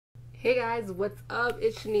Hey guys, what's up?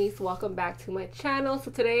 It's Shanice. Welcome back to my channel. So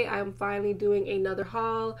today I'm finally doing another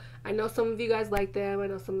haul. I know some of you guys like them. I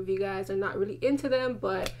know some of you guys are not really into them,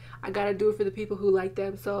 but I gotta do it for the people who like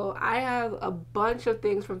them. So I have a bunch of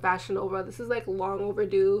things from Fashion Nova. This is like long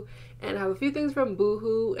overdue. And I have a few things from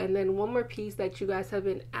Boohoo and then one more piece that you guys have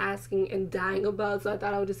been asking and dying about. So I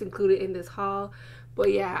thought I would just include it in this haul.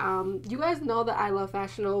 But yeah, you guys know that I love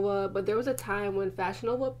Fashion Nova, but there was a time when Fashion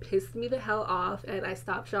Nova pissed me the hell off and I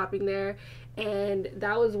stopped shopping there. And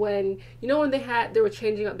that was when, when they were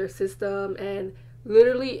changing up their system and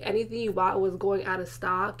literally anything you bought was going out of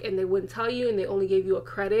stock and they wouldn't tell you and they only gave you a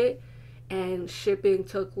credit and shipping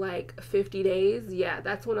took like 50 days. Yeah,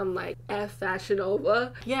 that's when I'm like, F Fashion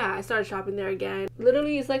Nova. Yeah, I started shopping there again.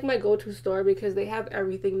 Literally, it's like my go-to store because they have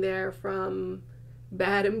everything there from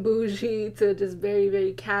bad and bougie to just very,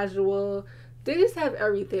 very casual. They just have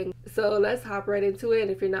everything. So let's hop right into it. And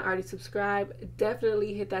if you're not already subscribed,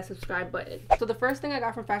 definitely hit that subscribe button. So the first thing I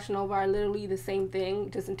got from Fashion Nova are literally the same thing,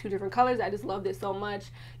 just in two different colors. I just loved it so much.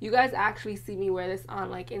 You guys actually see me wear this on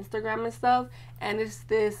like Instagram and stuff. And it's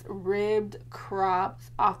this ribbed, cropped,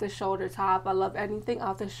 off the shoulder top. I love anything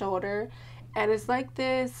off the shoulder. And it's like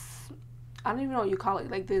this, I don't even know what you call it,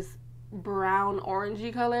 like this brown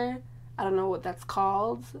orangey color. I don't know what that's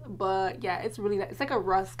called, but yeah, it's really nice. It's like a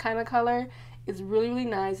rust kind of color. It's really, really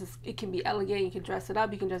nice. It can be elegant. You can dress it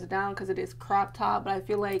up. You can dress it down because it is crop top, but I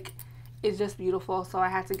feel like it's just beautiful, so I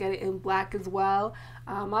had to get it in black as well.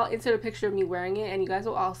 I'll insert a picture of me wearing it, and you guys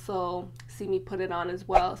will also see me put it on as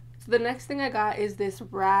well. So the next thing I got is this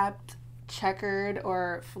wrapped checkered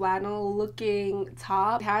or flannel looking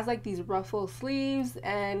top. It has like these ruffle sleeves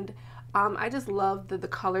and I just love the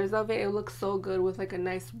colors of it. It looks so good with like a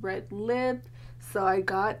nice red lip. So I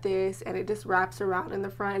got this and it just wraps around in the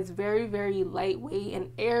front. It's very, very lightweight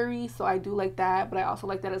and airy. So I do like that. But I also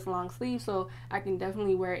like that it's long sleeve. So I can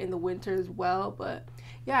definitely wear it in the winter as well. But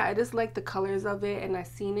yeah, I just like the colors of it. And I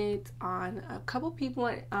seen it on a couple people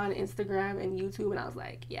on Instagram and YouTube. And I was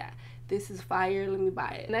like, yeah, this is fire. Let me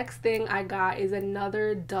buy it. Next thing I got is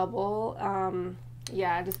another double.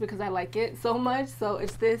 Yeah, just because I like it so much. So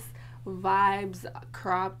it's this Vibes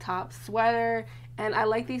crop top sweater, and I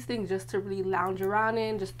like these things just to really lounge around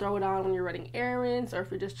in, just throw it on when you're running errands or if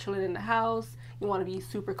you're just chilling in the house, you want to be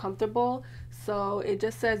super comfortable. So it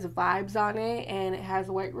just says Vibes on it and it has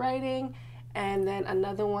white writing and then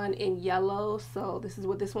another one in yellow. So this is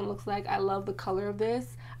what this one looks like. I love the color of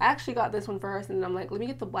this. I actually got this one first and I'm like, let me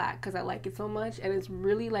get the black because I like it so much, and it's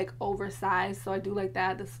really like oversized, so I do like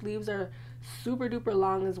that. The sleeves are super duper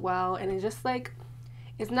long as well, and it's just like,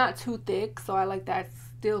 it's not too thick, so I like that. It's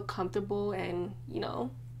still comfortable and,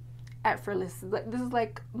 effortless. This is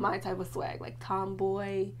like my type of swag, like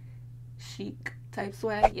tomboy, chic type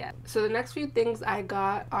swag. Yeah. So the next few things I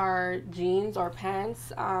got are jeans or pants.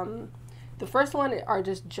 The first one are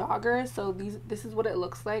just joggers. So this is what it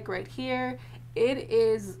looks like right here. It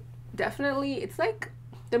is definitely, it's like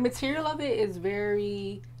the material of it is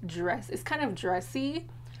very it's kind of dressy,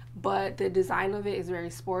 but the design of it is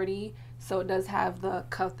very sporty. So it does have the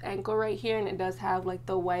cuffed ankle right here, and it does have like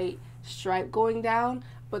the white stripe going down,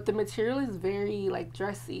 but the material is very like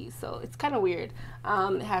dressy, so it's kind of weird.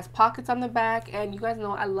 It has pockets on the back, and you guys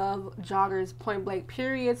know I love joggers point blank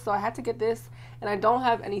period, so I had to get this, and I don't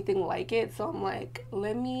have anything like it, so I'm like,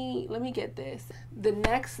 let me get this. The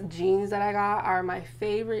next jeans that I got are my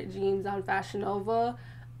favorite jeans on Fashion Nova.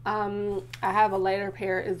 I have a lighter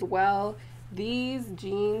pair as well. These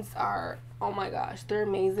jeans are, oh my gosh, they're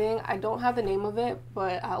amazing. I don't have the name of it,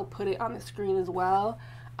 but I'll put it on the screen as well.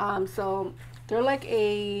 So they're like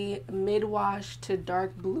a mid-wash to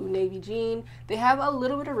dark blue navy jean. They have a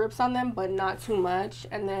little bit of rips on them, but not too much.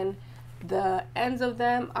 And then the ends of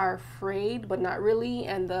them are frayed, but not really.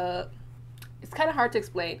 And it's kind of hard to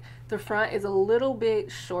explain. The front is a little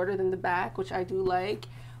bit shorter than the back, which I do like.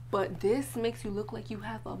 But this makes you look like you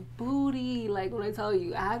have a booty. Like when I tell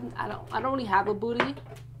you, I don't really have a booty.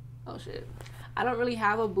 Oh shit. I don't really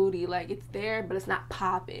have a booty. Like it's there, but it's not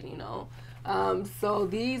popping, So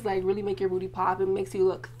these like really make your booty pop. It makes you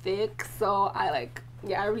look thick. So I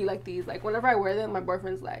really like these. Like whenever I wear them, my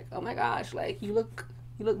boyfriend's like, oh my gosh, like you look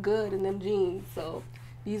good in them jeans. So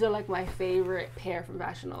these are like my favorite pair from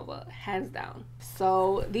Fashion Nova, hands down.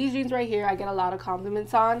 So these jeans right here, I get a lot of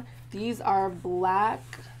compliments on. These are black.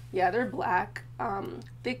 Yeah, they're black.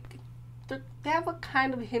 They have a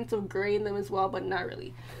kind of hint of gray in them as well, but not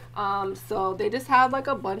really. So they just have like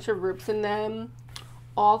a bunch of rips in them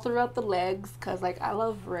all throughout the legs, because like I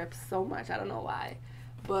love rips so much. I don't know why,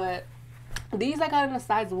 but These I got in a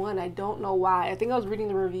size 1. I don't know why. I think I was reading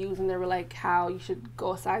the reviews and they were like how you should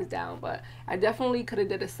go a size down, but I definitely could have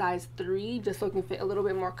did a size 3 just so it can fit a little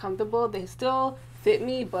bit more comfortable. They still fit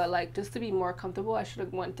me, but like just to be more comfortable I should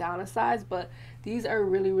have went down a size. But these are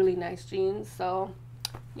really, really nice jeans. So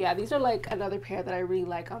yeah, these are like another pair that I really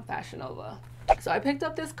like on Fashion Nova. So I picked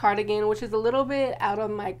up this cardigan, which is a little bit out of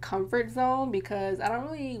my comfort zone because I don't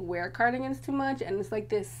really wear cardigans too much, and it's like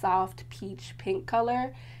this soft peach pink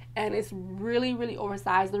color, and it's really, really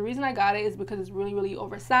oversized. The reason I got it is because it's really, really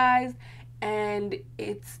oversized and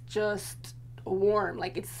it's just warm.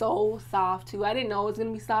 Like, it's so soft too. I didn't know it was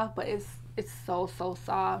gonna be soft, but it's so, so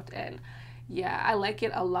soft. And yeah, I like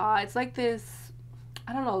it a lot. It's like this,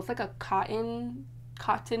 I don't know, it's like a cotton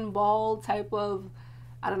ball type of,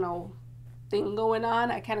 I don't know, thing going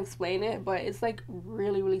on. I can't explain it, but it's like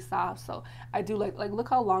really, really soft. So I do like look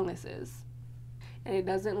how long this is, and it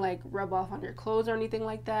doesn't like rub off on your clothes or anything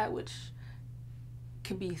like that, which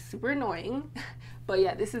could be super annoying. But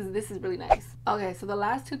yeah, this is really nice. Okay, so the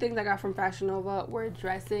last two things I got from Fashion Nova were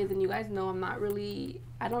dresses, and you guys know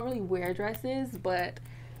I don't really wear dresses, but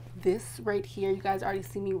this right here, you guys already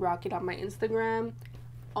see me rock it on my Instagram.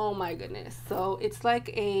 Oh my goodness. So it's like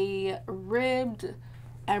a ribbed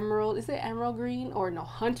emerald, is it emerald green or no,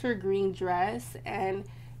 hunter green dress, and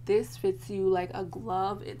this fits you like a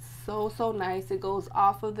glove. It's so, so nice. It goes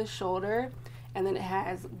off of the shoulder, and then it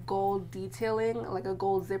has gold detailing, like a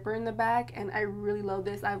gold zipper in the back, and I really love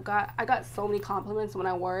this. I got so many compliments when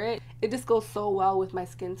I wore it. It just goes so well with my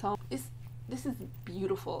skin tone. This is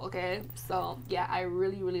beautiful, okay? So yeah, I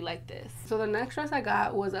really, really like this. So the next dress I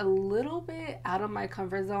got was a little bit out of my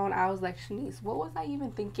comfort zone. I was like, Shanice, what was I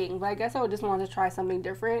even thinking? But I guess I would just want to try something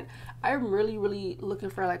different. I'm really, really looking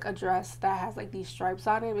for like a dress that has like these stripes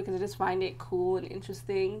on it because I just find it cool and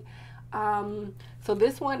interesting. So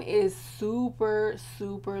this one is super,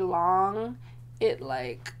 super long. It's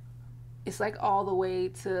like all the way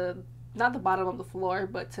to, not the bottom of the floor,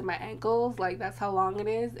 but to my ankles. Like, that's how long it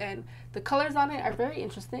is, and the colors on it are very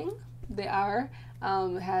interesting. They are.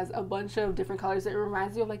 It has a bunch of different colors. It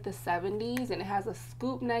reminds me of like the 70s, and it has a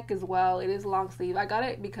scoop neck as well. It is long sleeve. I got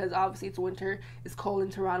it because obviously it's winter, it's cold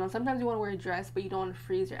in Toronto. Sometimes you want to wear a dress but you don't want to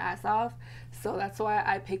freeze your ass off, so that's why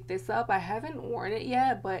I picked this up. I haven't worn it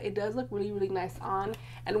yet, but it does look really, really nice on.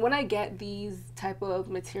 And when I get these type of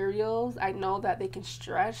materials, I know that they can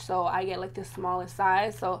stretch, so I get like the smallest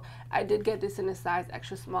size. So I did get this in a size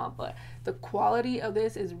extra small, but the quality of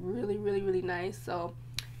this is really, really, really nice. So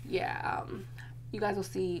yeah, you guys will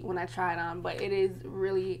see when I try it on, but it is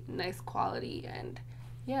really nice quality, and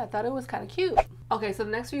yeah, I thought it was kind of cute. Okay, so the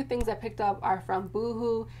next few things I picked up are from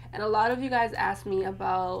Boohoo, and a lot of you guys asked me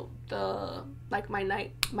about the like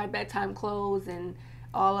my bedtime clothes and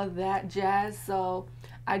all of that jazz. So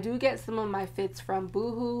I do get some of my fits from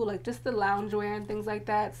Boohoo, like just the loungewear and things like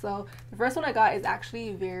that. So the first one I got is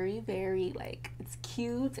actually very, very like, it's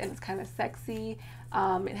cute and it's kind of sexy.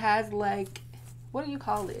 It has like, what do you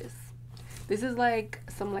call this? This is like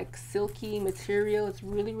some like silky material. It's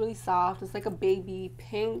really, really soft. It's like a baby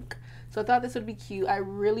pink. So I thought this would be cute. I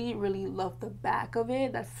really, really love the back of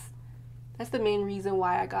it. That's the main reason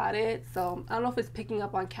why I got it. So I don't know if it's picking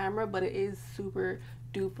up on camera, but it is super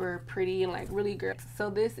duper pretty and like really good. So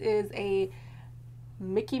this is a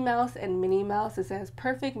Mickey Mouse and Minnie Mouse. It says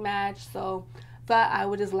perfect match. So thought I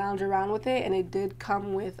would just lounge around with it, and it did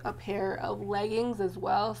come with a pair of leggings as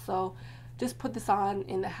well. So just put this on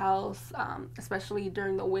in the house, especially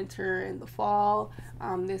during the winter and the fall.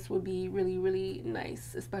 This would be really, really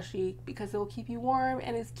nice, especially because it will keep you warm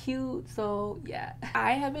and it's cute. So yeah,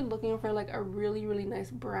 I have been looking for like a really, really nice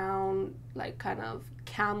brown, like kind of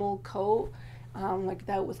camel coat, like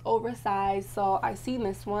that was oversized. So I seen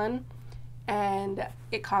this one and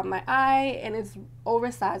it caught my eye, and it's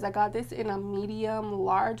oversized. I got this in a medium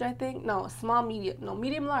large, I think. No, small medium. No,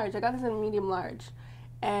 medium large. I got this in a medium large.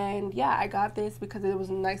 And yeah, I got this because it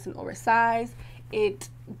was nice and oversized. It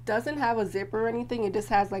doesn't have a zipper or anything. It just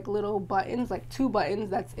has like little buttons, like 2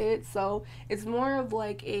 buttons, that's it. So it's more of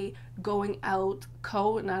like a going out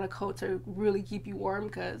coat, not a coat to really keep you warm,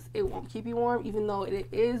 because it won't keep you warm, even though it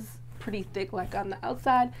is pretty thick like on the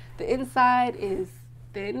outside. The inside is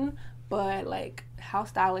thin, but like, how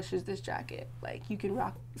stylish is this jacket? Like, you can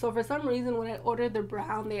rock. So for some reason, when I ordered the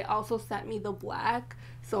brown, they also sent me the black.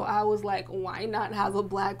 So I was like, why not have a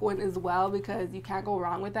black one as well? Because you can't go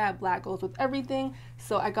wrong with that. Black goes with everything.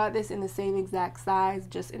 So I got this in the same exact size,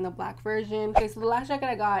 just in the black version. Okay, so the last jacket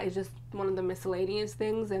I got is just one of the miscellaneous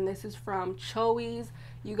things, and this is from Choi's.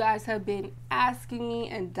 You guys have been asking me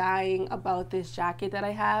and dying about this jacket that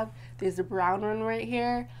I have. There's a brown one right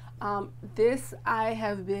here. This I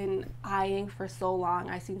have been eyeing for so long.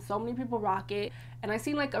 I've seen so many people rock it, and I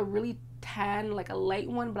seen like a really tan, like a light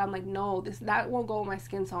one, but I'm like, no, that won't go with my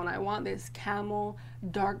skin tone. I want this camel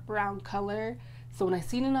dark brown color. So when I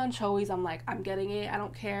seen it on Choice, I'm like, I'm getting it. I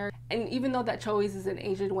don't care. And even though that Choice is an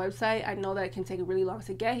Asian website, I know that it can take really long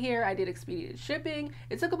to get here. I did expedited shipping.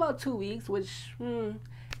 It took about 2 weeks, which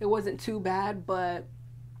it wasn't too bad, but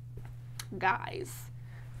guys.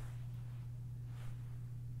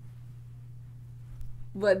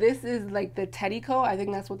 But this is like the teddy coat, I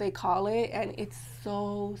think that's what they call it, and it's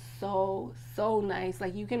so nice.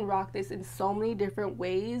 Like, you can rock this in so many different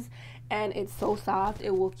ways, and it's so soft.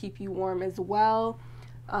 It will keep you warm as well.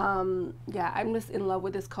 Yeah, I'm just in love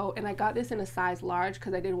with this coat, and I got this in a size large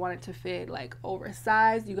because I didn't want it to fit like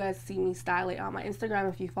oversized. You guys see me style it on my Instagram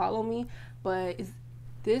if you follow me, but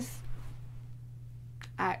this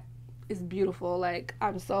is beautiful. Like,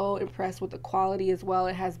 I'm so impressed with the quality as well.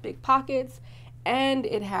 It has big pockets and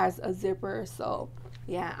it has a zipper, so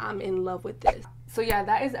yeah, I'm in love with this. So yeah,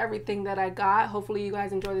 that is everything that I got. Hopefully you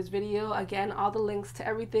guys enjoy this video. Again, all the links to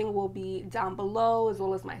everything will be down below, as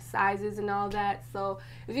well as my sizes and all that. So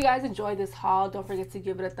if you guys enjoyed this haul, don't forget to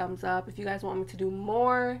give it a thumbs up. If you guys want me to do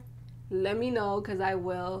more, let me know, because I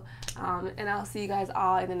will. And I'll see you guys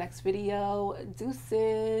all in the next video.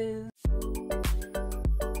 Deuces.